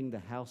neglecting the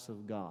house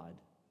of God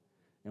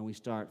and we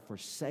start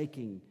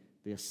forsaking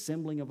the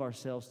assembling of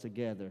ourselves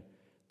together,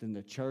 then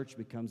the church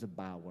becomes a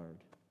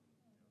byword.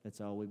 That's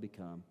all we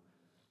become.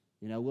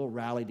 We'll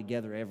rally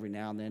together every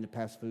now and then to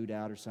pass food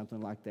out or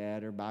something like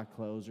that, or buy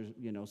clothes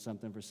or,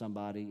 something for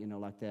somebody,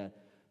 like that.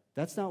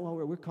 That's not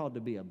what we're called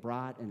to be, a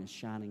bright and a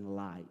shining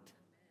light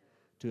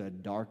to a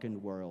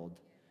darkened world.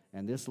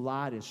 And this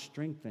light is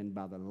strengthened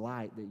by the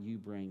light that you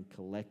bring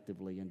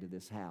collectively into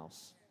this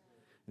house.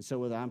 And so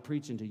whether I'm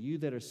preaching to you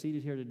that are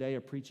seated here today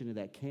or preaching to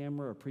that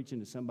camera or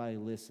preaching to somebody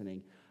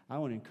listening, I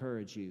want to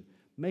encourage you,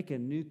 make a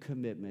new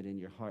commitment in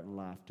your heart and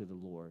life to the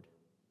Lord.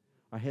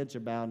 Our heads are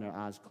bowed and our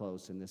eyes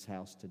closed in this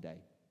house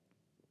today.